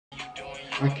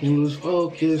I can't lose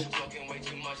focus.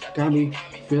 Got me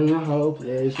feeling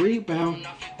hopeless. Rebound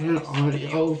and all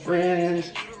the old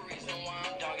friends.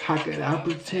 How could I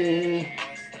pretend?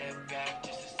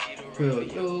 Feel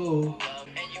you.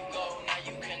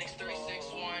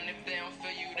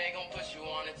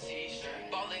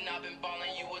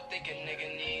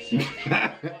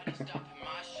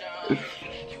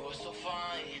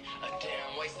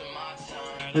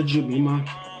 A Jimmy, man.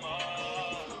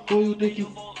 Who you think you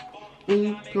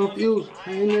confused?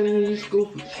 I ain't none of these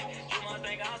goofies.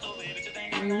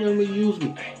 I ain't never use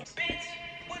me.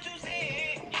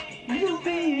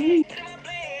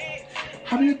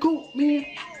 How many cool, man?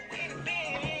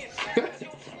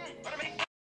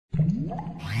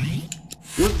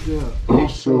 What's up?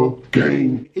 Also,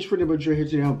 gang. It's pretty much right here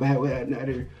today. I'm back with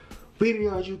another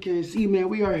video. As you can see, man,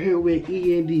 we are here with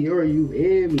Iann Dior. You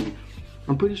hear me?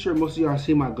 I'm pretty sure most of y'all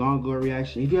see my donwe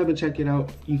reaction. If you haven't checked it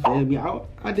out, you feel me?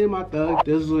 I did my thug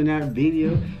thizzle in that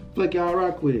video. Feel like y'all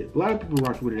rock with it. A lot of people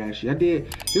rock with it actually.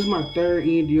 This is my third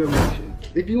Iann Dior reaction.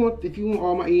 If you want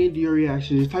all my Iann Dior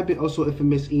reactions, just type in also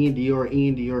infamous Iann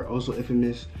Dior, also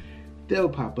infamous. They'll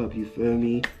pop up, you feel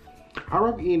me? I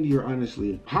rock Iann Dior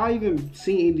honestly. How I even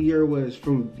seen Iann Dior was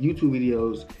from YouTube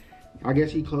videos. I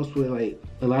guess he close with like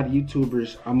a lot of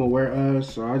YouTubers I'm aware of,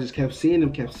 so I just kept seeing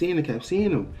them.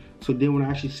 So then when I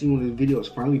actually seen one of the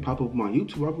videos finally pop up on my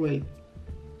YouTube, I'm like,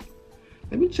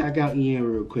 let me check out Iann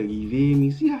real quick, you feel me?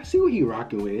 See what he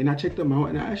rocking with. And I checked him out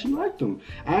and I actually liked him.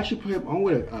 I actually put him on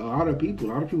with a lot of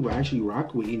people. A lot of people actually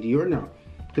rock with Iann Dior now.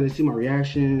 Because they see my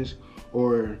reactions,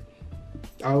 or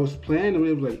I was playing them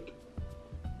and it was like,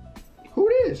 who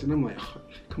this? And I'm like, oh,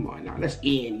 come on now, that's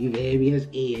Iann, you feel me? That's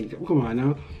Iann, come on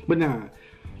now. But nah,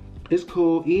 it's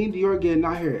cool. Iann Dior getting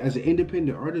out here as an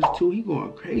independent artist too. He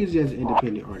going crazy as an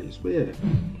independent artist. But yeah,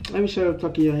 let me shut up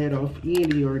talking your head off. Iann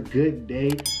Dior, Good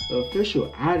Day,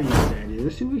 official audio that is.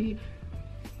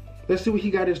 Let's see what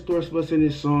he got in store for us in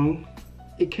this song.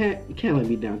 You can't let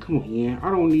me down. Come on, Iann. I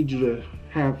don't need you to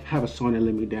have a song that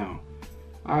let me down.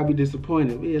 I'll be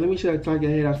disappointed. But yeah, let me shut up talking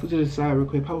your head off. Put to the side real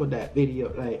quick. How about that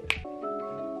video? Like,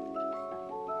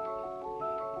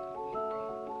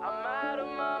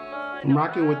 I'm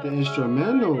rocking with the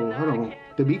instrumental. Hold on.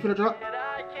 The beat for the drop?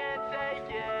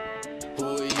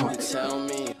 Boy, you can tell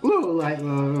me. Look like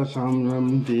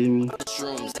something did me.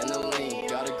 Shrooms and the lean,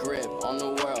 got a grip on the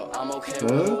world. I'm okay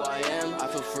with who I am. I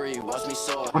feel free. Watch me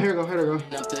soar. Oh, here we go.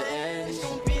 Up the end. It's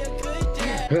gonna be a good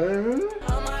day.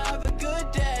 I'ma have a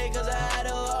good day, cause I had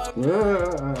a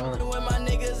long with my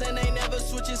niggas and they never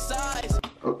switching sides.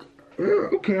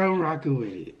 Okay, I'm rocking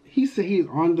with it. He said he's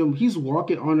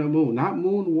walking on the moon, not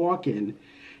moonwalking.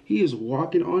 He is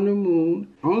walking on the moon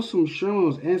on some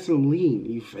shrooms and some lean.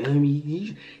 You feel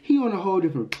me? He on a whole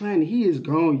different planet. He is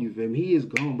gone. You feel me? He is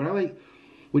gone. But I like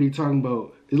what he talking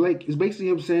about. It's basically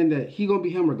him saying that he gonna be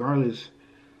him regardless.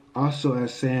 Also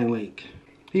as saying like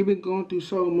he been going through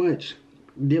so much,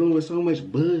 dealing with so much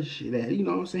bullshit that, you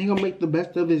know what I'm saying, he gonna make the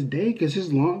best of his day because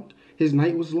his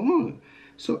night was long.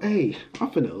 So hey,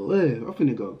 I'm finna live. I'm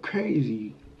finna go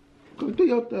crazy. Go do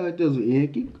your thug thizzle,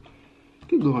 Iann.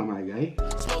 Keep going, my guy.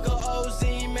 Smoke a OZ,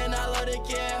 man, I love to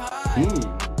get high.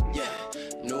 Yeah,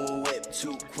 new whip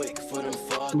too quick for them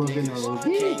fuck Smoking a OZ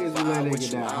because you let it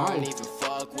get that high. I don't even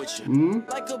fuck with you.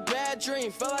 Like a bad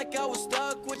dream, felt like I was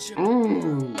stuck with you.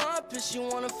 My piss, you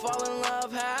wanna fall in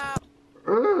love, how?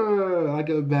 Like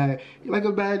a bad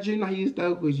dream, like you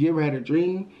stuck with you. You ever had a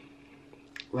dream?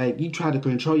 Like you try to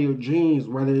control your dreams,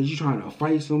 whether it's you trying to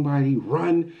fight somebody,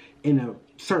 run in a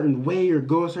certain way or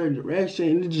go a certain direction,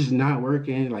 and it's just not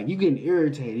working. Like you getting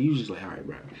irritated. You just like, all right,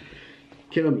 bro,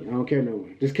 kill me. I don't care no more.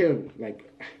 Just kill me.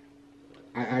 Like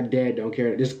I dead don't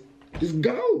care. Just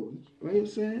go. You know what I'm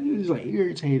saying? It's like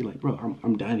irritated. Like, bro,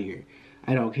 I'm done here.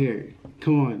 I don't care.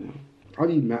 Come on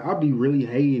now. I'll be really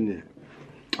hating that.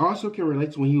 I also can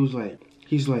relate to when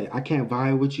he's like, I can't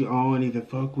vibe with you, I don't even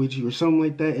fuck with you, or something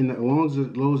like that. And along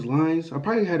those lines, I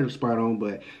probably had it spot on,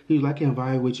 but he was like, I can't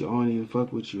vibe with you, I don't even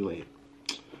fuck with you. Like,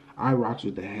 I rocks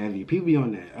with the heavy. People be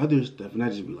on that other stuff, and I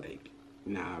just be like,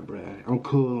 nah, bruh, I'm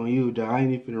cool on you, dog. I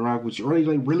ain't even finna rock with you. Or they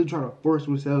like really try to force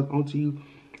themselves onto you.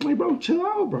 I'm like, bro, chill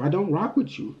out, bro. I don't rock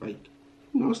with you. Like,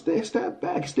 you know, step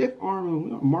back, stiff arm,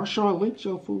 you know, Marshawn Lynch,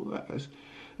 your fool ass.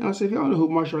 You know what I'm saying? If y'all know who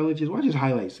Marshawn Lynch is, watch his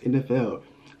highlights, NFL.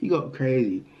 He go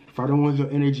crazy. If I don't want your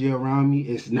energy around me,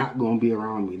 it's not gonna be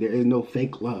around me. There is no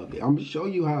fake love. I'm gonna show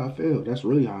you how I feel. That's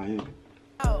really how I am.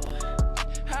 How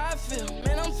I feel,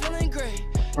 man, I'm feeling great.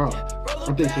 Oh,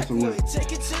 I think that's some nuts.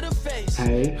 Take it to the face.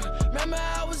 Hey. Remember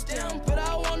I was down, but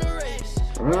I wanna race.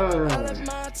 I left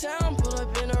my town, pull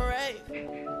up in a rape.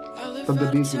 The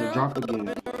beat's gonna drop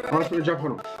again. Oh, it's gonna drop,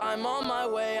 hold on. I'm on my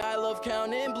way, I love love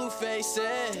counting blue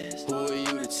faces. Who are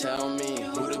you to tell me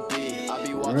who to be? I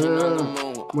be walking on the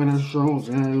moon. When I'm strong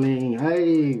and lean,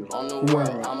 hey, On the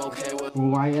world, I'm okay with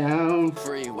who I am.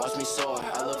 free. Watch me soar.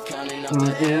 I love counting up I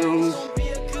the am. It's gonna be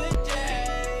a good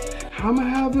day. I'ma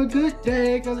have a good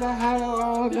day, cause I had it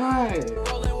all night.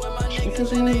 Rolling with my niggas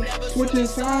Because and they we never switching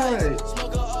sides.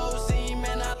 Smoke a OZ,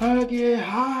 man. I get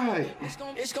high.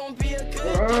 It's gonna be a good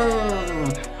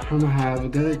day. I'ma have a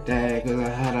good day, cause I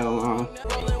had a long.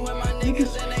 Rolling with my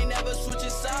niggas and they never switching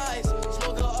sides.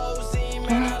 Smoke a OZ,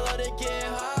 man. I love to get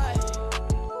high.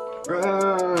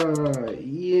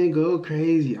 Ian, go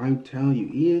crazy. I'm telling you,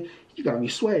 Ian, you got me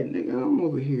sweating, nigga. I'm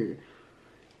over here.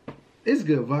 It's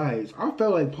good vibes. I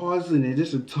felt like pausing it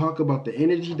just to talk about the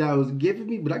energy that was giving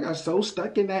me, but I got so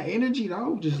stuck in that energy that I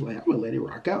was just like, I'm gonna let it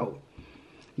rock out.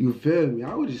 You feel me?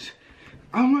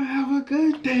 I'm gonna have a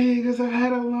good day because I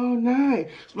had a long night.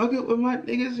 Smoking with my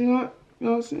niggas, you know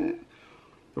what I'm saying?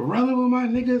 Rolling with my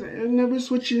niggas and never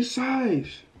switching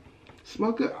sides.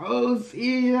 Smoking OZ,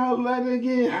 I let it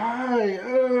get high.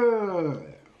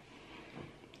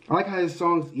 I like how this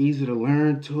song's easy to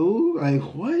learn too. Like,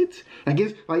 what? I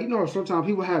guess, like, you know, sometimes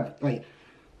people have, like,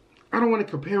 I don't want to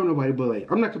compare with nobody, but,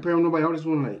 like, I'm not comparing with nobody. I just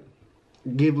want to, like,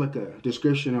 give, like, a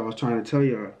description. I was trying to tell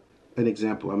you an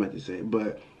example I meant to say.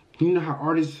 But, you know how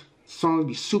artists' songs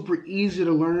be super easy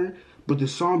to learn, but the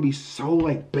song be so,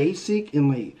 like, basic and,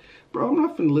 like, bro, I'm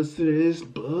not finna listen to this,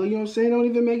 but, you know what I'm saying? It don't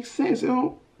even make sense. I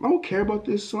don't care about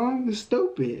this song. It's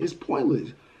stupid. It's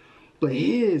pointless. But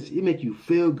it make you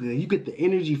feel good. You get the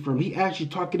energy from he actually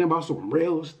talking about some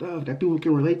real stuff that people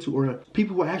can relate to or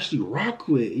people will actually rock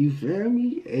with. You feel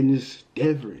me? And it's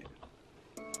different.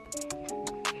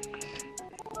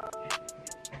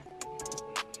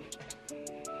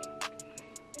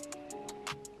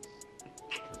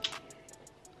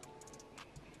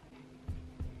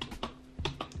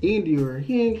 Iann Dior,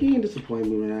 he ain't disappoint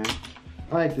me, man.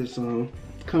 I like this song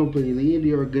completely. Iann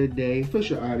Dior, Good Day.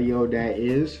 Official audio, that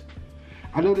is.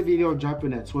 I know the video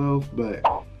dropping at 12, but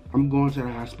I'm going to the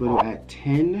hospital at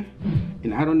 10,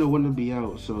 and I don't know when it'll be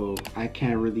out, so I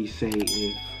can't really say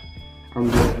if I'm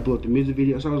going to upload the music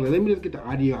video. So I was like, let me just get the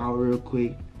audio out real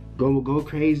quick. Go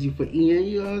crazy for Ian,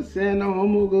 you know what I'm saying? No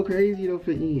homo, go crazy though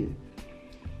for Ian.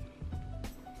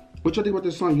 What y'all think about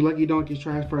this song? You like you don't get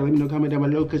trash for? Let me know, comment down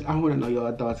below, because I want to know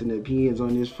y'all thoughts and opinions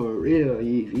on this for real.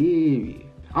 You feel me?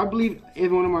 I believe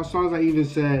in one of my songs I even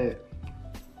said,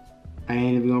 I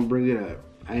ain't even gonna bring it up.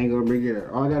 I ain't gonna bring it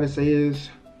up. All I gotta say is,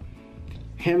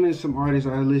 him and some artists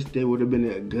I listed would have been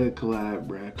a good collab,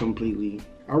 bruh, completely.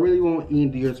 I really want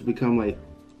Iann Dior to become like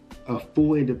a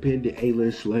full independent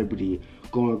A-list celebrity,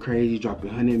 going crazy,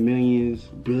 dropping 100 millions,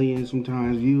 billions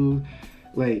sometimes views.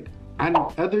 Like,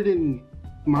 other than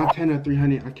Montana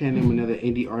 300, I can't name another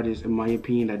indie artist in my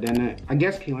opinion that done that. I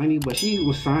guess Kehlani, but she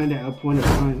was signed at a point of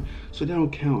time, so that don't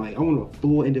count. Like, I want a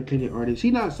full independent artist. He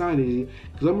not signed, is he?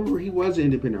 Because I remember he was an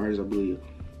independent artist, I believe.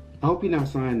 I hope he not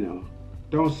signed though.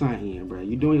 Don't sign him, bro.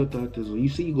 You doing your thug tizzle. You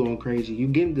see you going crazy. You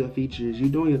getting good features. You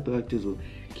doing your thug tizzle.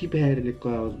 Keep your head in the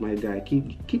clouds, my guy.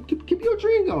 Keep your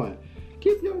dream going.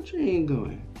 Keep your dream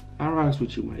going. I rocks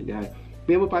with you, my guy.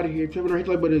 Man, I'm up out of here. Trevor, hit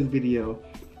the like button in this video.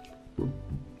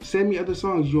 Send me other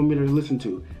songs you want me to listen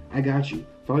to. I got you.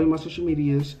 Follow me on my social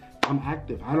medias. I'm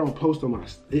active. I don't post on my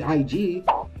IG,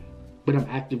 but I'm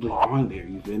actively on there.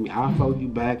 You feel me? I'll follow you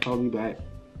back. Follow me back.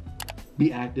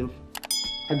 Be active.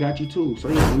 I got you too. So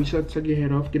yeah, let me take your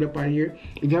head off. Get up out of here.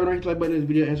 If you haven't already, hit the like button in this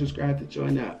video and subscribe to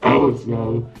join that. Oh,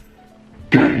 so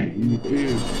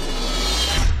gang.